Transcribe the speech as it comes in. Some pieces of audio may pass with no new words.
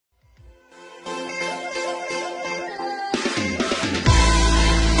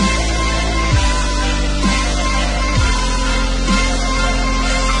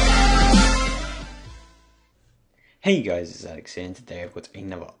Hey guys, it's Alex here, and today I've got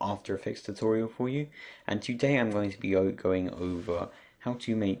another After Effects tutorial for you. And today I'm going to be going over how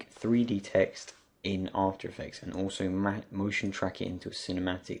to make 3D text in After Effects and also motion track it into a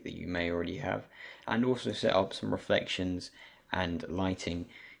cinematic that you may already have, and also set up some reflections and lighting.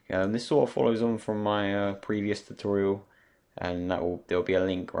 This sort of follows on from my previous tutorial, and there'll be a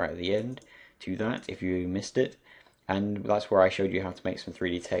link right at the end to that if you missed it. And that's where I showed you how to make some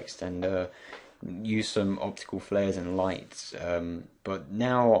 3D text and use some optical flares and lights, but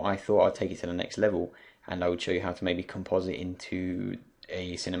now I thought I'd take it to the next level and I would show you how to maybe composite into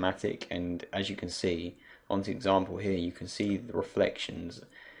a cinematic. And as you can see on the example here, you can see the reflections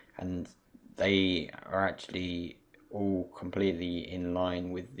and they are actually all completely in line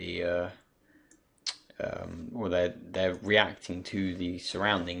with the they're reacting to the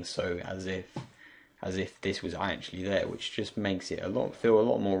surroundings, so as if this was actually there, which just makes it feel a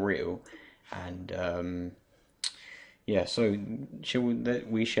lot more real. And yeah, so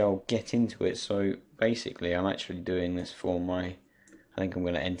we shall get into it. So basically I'm actually doing this for I think I'm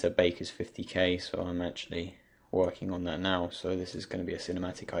going to enter Baker's 50k, so I'm actually working on that now. So this is going to be a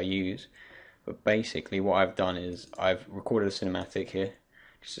cinematic I use, but basically what I've done is I've recorded a cinematic here,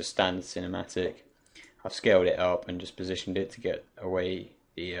 just a standard cinematic. I've scaled it up and just positioned it to get away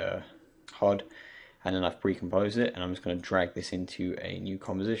the HUD, and then I've pre-composed it, and I'm just going to drag this into a new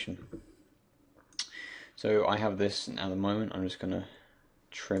composition. So I have this at the moment. I'm just going to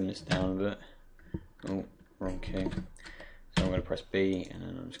trim this down a bit. Oh, wrong key. So I'm going to press B, and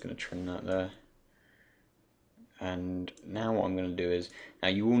then I'm just going to trim that there. And now what I'm going to do is, now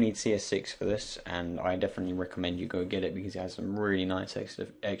you will need CS6 for this, and I definitely recommend you go get it because it has some really nice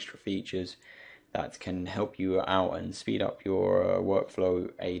extra features that can help you out and speed up your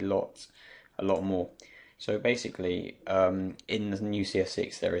workflow a lot more. So basically, in the new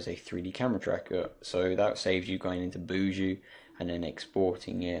CS6 there is a 3D camera tracker, so that saves you going into Buju and then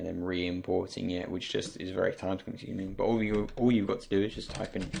exporting it and then re-importing it, which just is very time consuming. But all you've got to do is just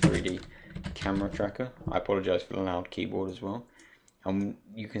type in 3D camera tracker. I apologise for the loud keyboard as well. And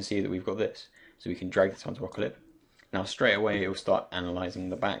you can see that we've got this, so we can drag this onto our clip. Now straight away it will start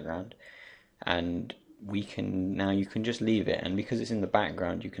analysing the background, and you can just leave it, and because it's in the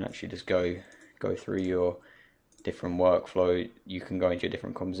background you can actually just go through your different workflow. You can go into your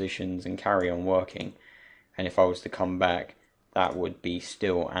different compositions and carry on working, and if I was to come back, that would be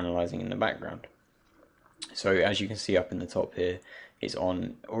still analyzing in the background. So as you can see up in the top here, it's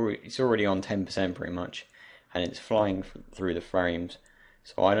already on 10% pretty much, and it's flying through the frames.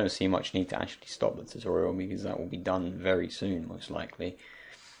 So I don't see much need to actually stop the tutorial because that will be done very soon, most likely.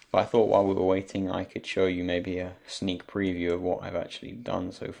 But I thought while we were waiting I could show you maybe a sneak preview of what I've actually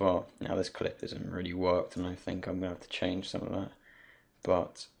done so far. Now this clip hasn't really worked and I think I'm going to have to change some of that.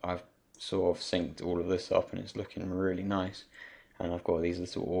 But I've sort of synced all of this up and it's looking really nice. And I've got these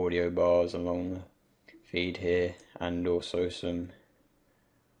little audio bars along the feed here, and also some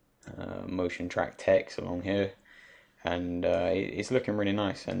motion track text along here. And it's looking really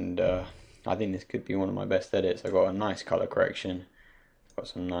nice, and I think this could be one of my best edits. I've got a nice color correction. Got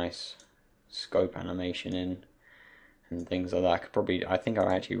some nice scope animation in and things like that. I think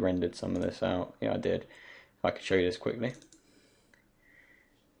I actually rendered some of this out. Yeah, I did. I could show you this quickly.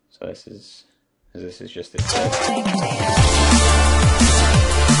 So this is just it.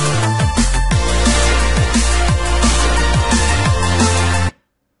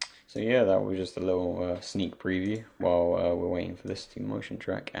 So yeah, that was just a little sneak preview while we're waiting for this to motion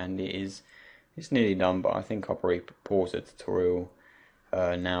track, and it's nearly done. But I think I'll probably pause the tutorial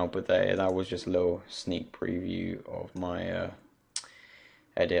now, but that was just a little sneak preview of my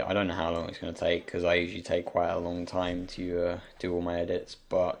edit. I don't know how long it's going to take because I usually take quite a long time to do all my edits,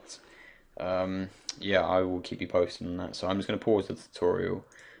 but yeah, I will keep you posted on that. So I'm just going to pause the tutorial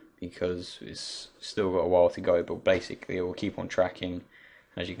because it's still got a while to go, but basically it will keep on tracking.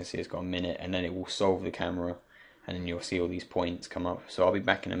 As you can see, it's got a minute, and then it will solve the camera, and then you'll see all these points come up. So I'll be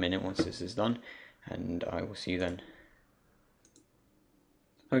back in a minute once this is done, and I will see you then.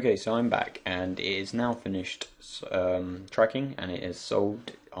 Okay, so I'm back, and it is now finished tracking, and it has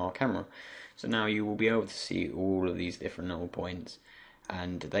solved our camera. So now you will be able to see all of these different little points,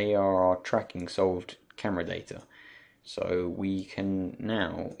 and they are our tracking solved camera data. So we can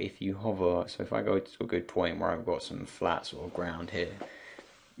now, if you hover, so if I go to a good point where I've got some flat sort of ground here,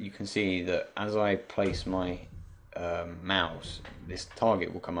 you can see that as I place my mouse, this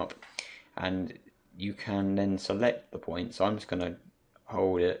target will come up, and you can then select the point. So I'm just going to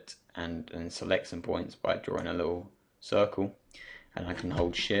hold it and select some points by drawing a little circle, and I can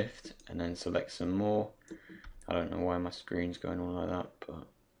hold shift and then select some more. I don't know why my screen's going on like that, but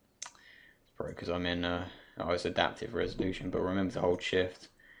it's probably because I'm in Oh, it's adaptive resolution, but remember to hold shift,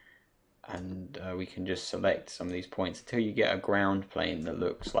 and we can just select some of these points until you get a ground plane that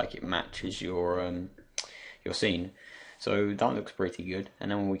looks like it matches your scene. So that looks pretty good,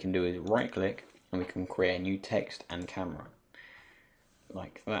 and then what we can do is right click and we can create a new text and camera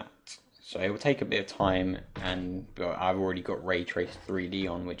like that. So it will take a bit of time, but I've already got ray trace 3D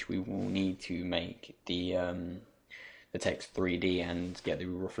on, which we will need to make the text 3D and get the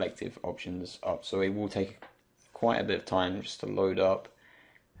reflective options up. So it will take quite a bit of time just to load up,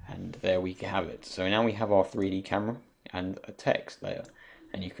 and there we have it. So now we have our 3D camera and a text layer,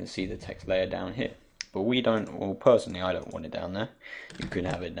 and you can see the text layer down here. But we don't, well personally I don't want it down there. You could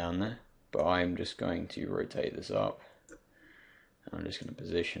have it down there, but I'm just going to rotate this up. I'm just going to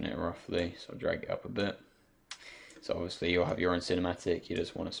position it roughly, so I'll drag it up a bit. So obviously you'll have your own cinematic, you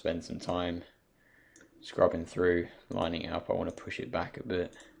just want to spend some time scrubbing through, lining it up. I want to push it back a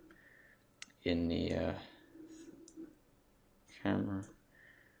bit in the camera,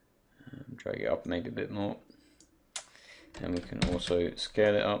 drag it up maybe a bit more, and we can also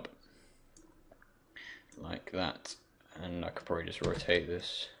scale it up like that, and I could probably just rotate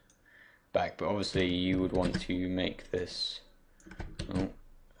this back, but obviously you would want to make this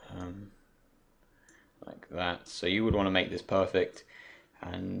like that, so you would want to make this perfect,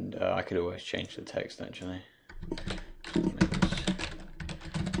 and I could always change the text actually.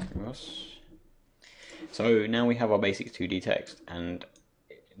 So now we have our basic 2D text, and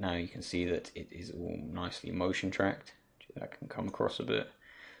now you can see that it is all nicely motion tracked. That can come across a bit.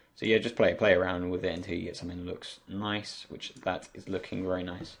 So yeah, just play around with it until you get something that looks nice, which that is looking very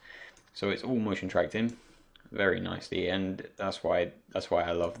nice. So it's all motion tracked in very nicely, and that's why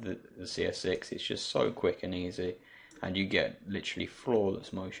I love the CS6. It's just so quick and easy, and you get literally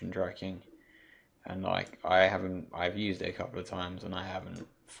flawless motion tracking. And like I've used it a couple of times and I haven't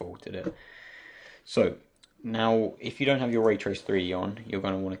faulted it. So now if you don't have your ray trace 3D on, you're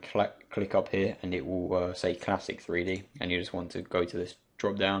going to want to click up here, and it will say classic 3D, and you just want to go to this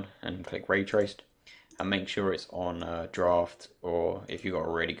drop down and click ray traced, and make sure it's on draft, or if you've got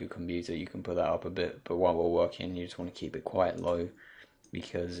a really good computer you can put that up a bit, but while we're working you just want to keep it quite low,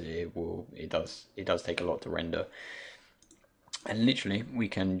 because it does take a lot to render. And literally we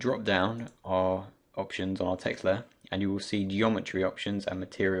can drop down our options on our text layer, and you will see geometry options and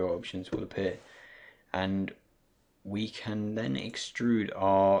material options will appear, and we can then extrude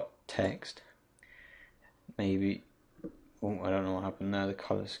our text. Maybe, oh, I don't know what happened there, the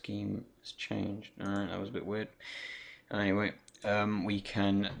color scheme has changed. Alright, that was a bit weird. Anyway, we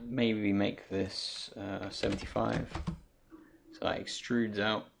can maybe make this 75, so that extrudes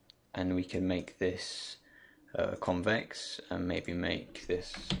out, and we can make this convex, and maybe make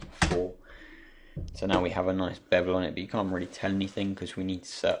this 4. So now we have a nice bevel on it, but you can't really tell anything because we need to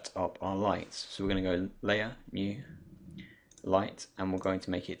set up our lights. So we're going to go layer, new, light, and we're going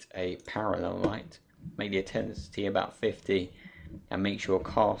to make it a parallel light. Make the intensity about 50, and make sure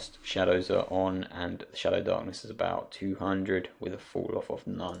cast shadows are on, and shadow darkness is about 200 with a fall off of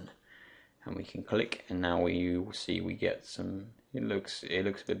none. And we can click, and now you will see we get some, it looks a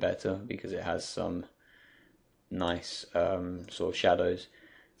bit better because it has some nice sort of shadows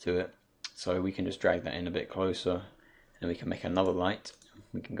to it. So we can just drag that in a bit closer, and we can make another light.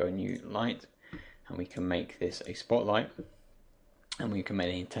 We can go new light, and we can make this a spotlight, and we can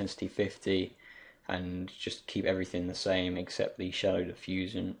make the intensity 50, and just keep everything the same except the shadow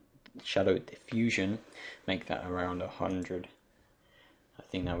diffusion, make that around 100. I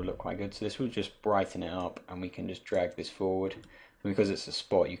think that would look quite good. So this will just brighten it up, and we can just drag this forward. And because it's a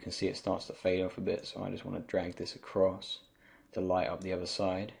spot, you can see it starts to fade off a bit, so I just want to drag this across to light up the other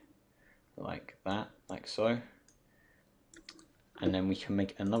side, like that, like so. And then we can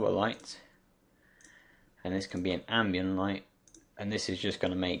make another light, and this can be an ambient light, and this is just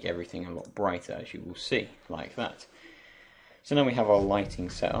going to make everything a lot brighter, as you will see, like that. So now we have our lighting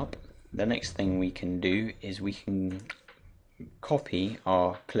set up. The next thing we can do is we can copy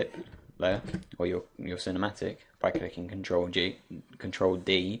our clip layer, or your cinematic, by clicking Control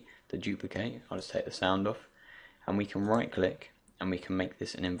D to duplicate. I'll just take the sound off, and we can right click, and we can make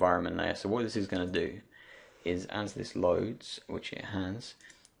this an environment layer. So what this is going to do is, as this loads, which it has,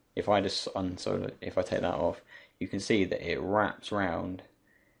 if I just if I take that off, you can see that it wraps round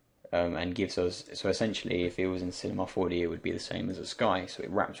and gives us, so essentially if it was in Cinema 4D it would be the same as a sky, so it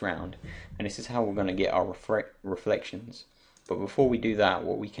wraps round, and this is how we're going to get our reflections. But before we do that,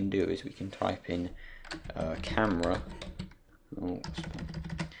 what we can do is we can type in camera,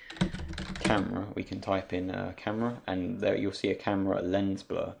 we can type in camera, and there you'll see a camera lens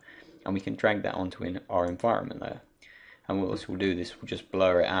blur, and we can drag that onto our environment layer. And what this will do, this will just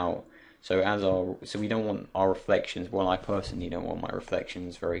blur it out, So we don't want our reflections. Well, I personally don't want my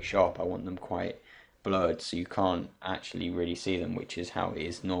reflections very sharp. I want them quite blurred, so you can't actually really see them, which is how it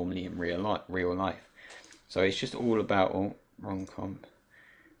is normally in real life. So it's just all about wrong comp.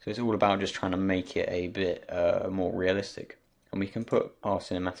 So it's all about just trying to make it a bit more realistic. And we can put our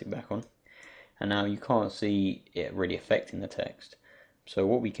cinematic back on. And now you can't see it really affecting the text. So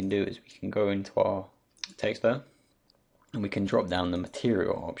what we can do is we can go into our text there, and we can drop down the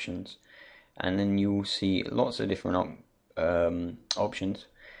material options. And then you'll see lots of different options.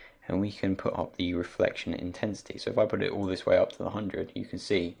 And we can put up the reflection intensity. So if I put it all this way up to the 100, you can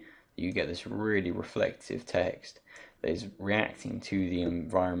see that you get this really reflective text that is reacting to the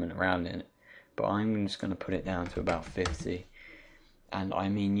environment around it. But I'm just going to put it down to about 50. And I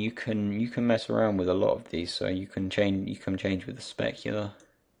mean, you can mess around with a lot of these. So you can change with the specular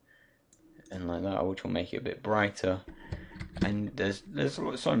and like that, which will make it a bit brighter. And there's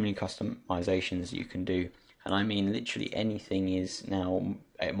so many customizations you can do. And I mean, literally anything is now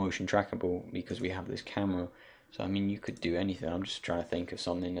motion trackable because we have this camera. So I mean, you could do anything. I'm just trying to think of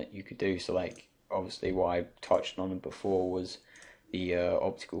something that you could do. So like, obviously what I touched on before was the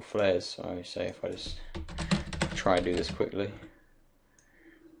optical flares. So say if I just try to do this quickly.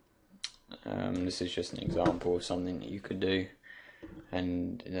 This is just an example of something that you could do.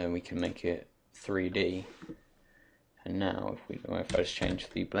 And then we can make it 3D. And now if I just change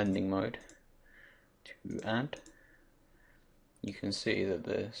the blending mode to add, you can see that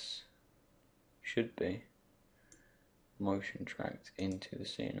this should be motion tracked into the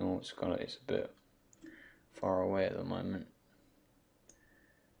scene. Oh, it's a bit far away at the moment.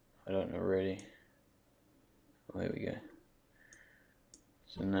 I don't know really. Oh, here we go.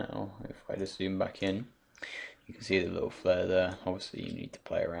 So now if I just zoom back in, you can see the little flare there. Obviously you need to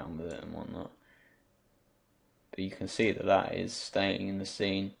play around with it and whatnot, but you can see that that is staying in the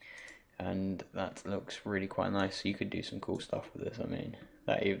scene, and that looks really quite nice. So you could do some cool stuff with this. I mean,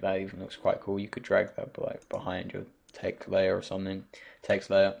 that even looks quite cool. You could drag that like behind your text layer or something,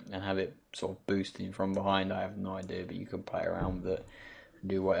 and have it sort of boosting from behind. I have no idea, but you could play around with it and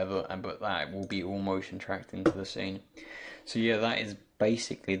do whatever, but that will be all motion tracked into the scene. So yeah, that is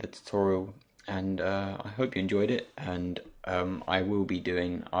basically the tutorial, and I hope you enjoyed it. And I will be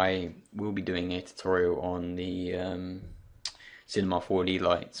doing a tutorial on the Cinema 4D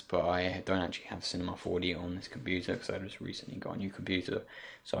lights, but I don't actually have Cinema 4D on this computer because I just recently got a new computer.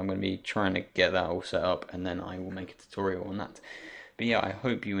 So I'm going to be trying to get that all set up, and then I will make a tutorial on that. But yeah, I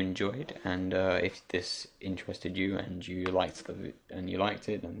hope you enjoyed, and if this interested you and you liked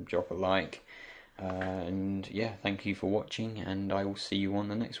it, then drop a like. And yeah, thank you for watching, and I will see you on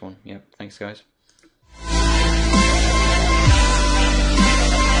the next one. Yeah, thanks guys.